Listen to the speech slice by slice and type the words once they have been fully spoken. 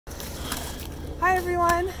Hi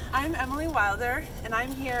everyone, I'm Emily Wilder and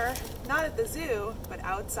I'm here not at the zoo but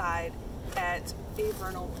outside at a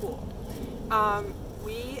vernal pool.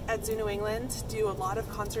 We at Zoo New England do a lot of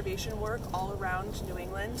conservation work all around New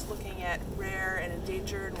England, looking at rare and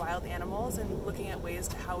endangered wild animals and looking at ways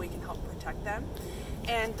to how we can help protect them.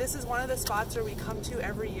 And this is one of the spots where we come to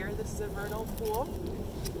every year. This is a vernal pool.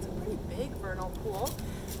 It's a pretty big vernal pool,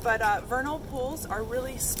 but vernal pools are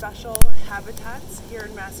really special habitats here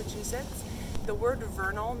in Massachusetts. The word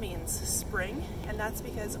vernal means spring, and that's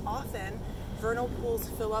because often vernal pools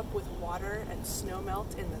fill up with water and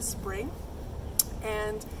snowmelt in the spring,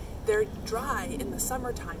 and they're dry in the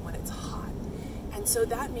summertime when it's hot. And so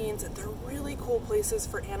that means that they're really cool places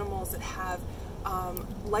for animals that have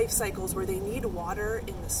life cycles where they need water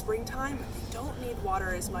in the springtime, but they don't need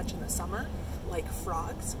water as much in the summer, like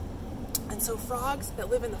frogs. And so frogs that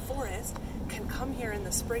live in the forest can come here in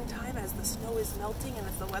the springtime as the snow is melting and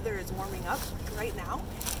as the weather is warming up right now,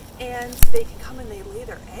 and they can come and they lay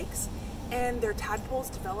their eggs, and their tadpoles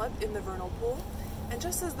develop in the vernal pool. And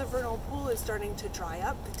just as the vernal pool is starting to dry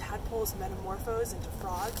up, the tadpoles metamorphose into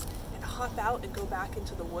frogs and hop out and go back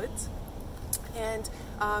into the woods. And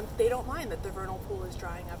they don't mind that the vernal pool is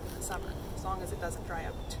drying up in the summer, as long as it doesn't dry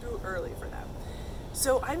up too early for them.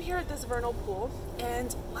 So I'm here at this vernal pool,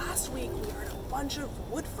 and last week we heard a bunch of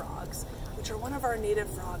wood frogs, which are one of our native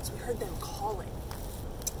frogs. We heard them calling.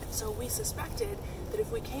 And so we suspected that if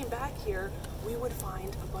we came back here, we would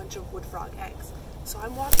find a bunch of wood frog eggs. So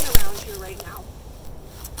I'm walking around here right now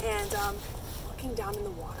and looking down in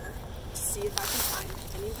the water to see if I can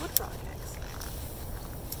find any wood frog eggs.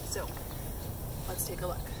 So let's take a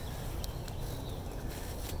look.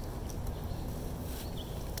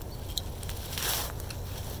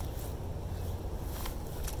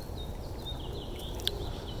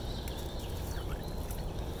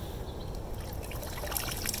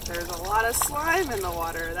 There's a lot of slime in the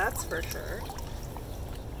water, that's for sure.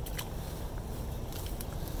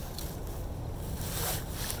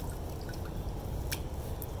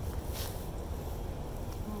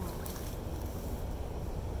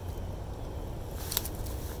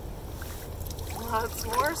 Lots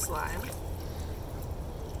more slime.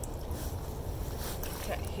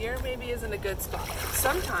 Okay, here maybe isn't a good spot.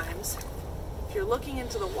 Sometimes, if you're looking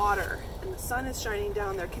into the water and the sun is shining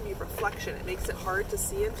down, there can be reflection. It makes it hard to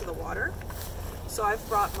see into the water. So I've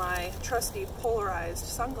brought my trusty polarized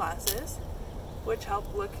sunglasses, which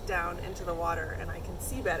help look down into the water, and I can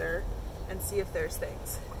see better and see if there's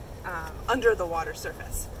things under the water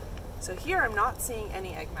surface. So here I'm not seeing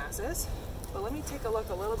any egg masses, but let me take a look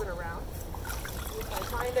a little bit around. See if I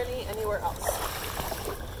find any anywhere else.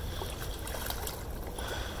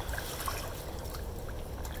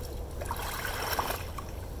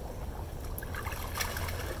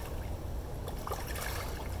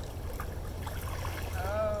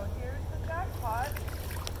 Oh, here's the jackpot.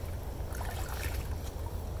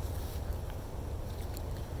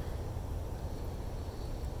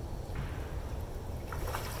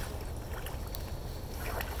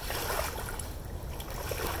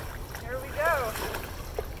 Here we go.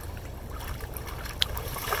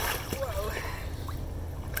 Whoa.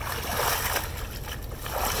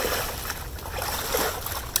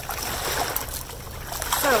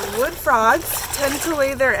 So wood frogs tend to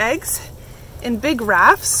lay their eggs in big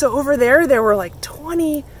rafts. So over there were like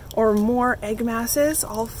 20 or more egg masses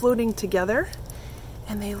all floating together,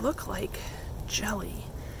 and they look like jelly.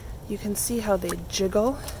 You can see how they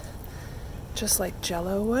jiggle, just like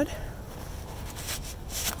Jello would.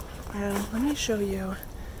 And let me show you,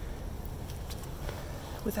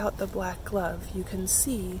 without the black glove, you can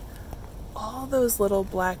see all those little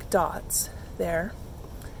black dots there.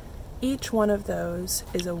 Each one of those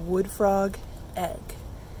is a wood frog egg.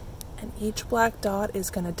 And each black dot is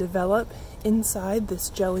going to develop inside this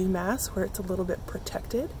jelly mass where it's a little bit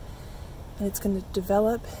protected. And it's going to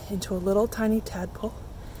develop into a little tiny tadpole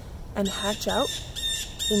and hatch out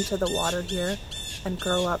into the water here and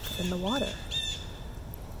grow up in the water.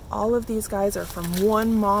 All of these guys are from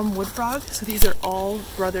one mom wood frog, so these are all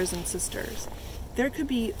brothers and sisters. There could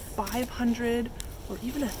be 500 or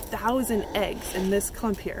even 1,000 eggs in this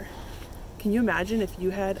clump here. Can you imagine if you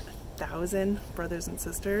had 1,000 brothers and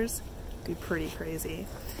sisters? It'd be pretty crazy.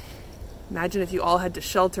 Imagine if you all had to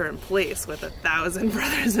shelter in place with 1,000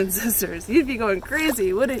 brothers and sisters. You'd be going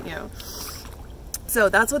crazy, wouldn't you? So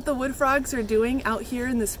that's what the wood frogs are doing out here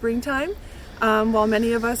in the springtime, while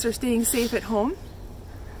many of us are staying safe at home.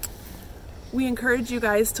 We encourage you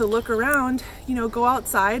guys to look around, go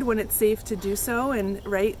outside when it's safe to do so, and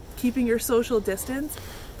keeping your social distance,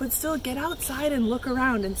 but still get outside and look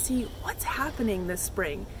around and see what's happening this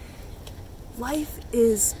spring. Life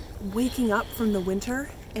is waking up from the winter,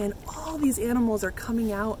 and all these animals are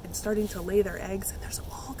coming out and starting to lay their eggs. And there's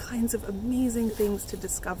all kinds of amazing things to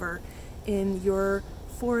discover in your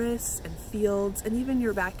forests and fields and even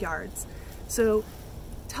your backyards. So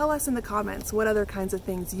tell us in the comments what other kinds of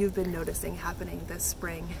things you've been noticing happening this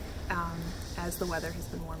spring as the weather has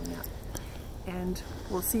been warming up. And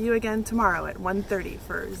we'll see you again tomorrow at 1:30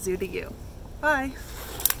 for Zoo to You. Bye!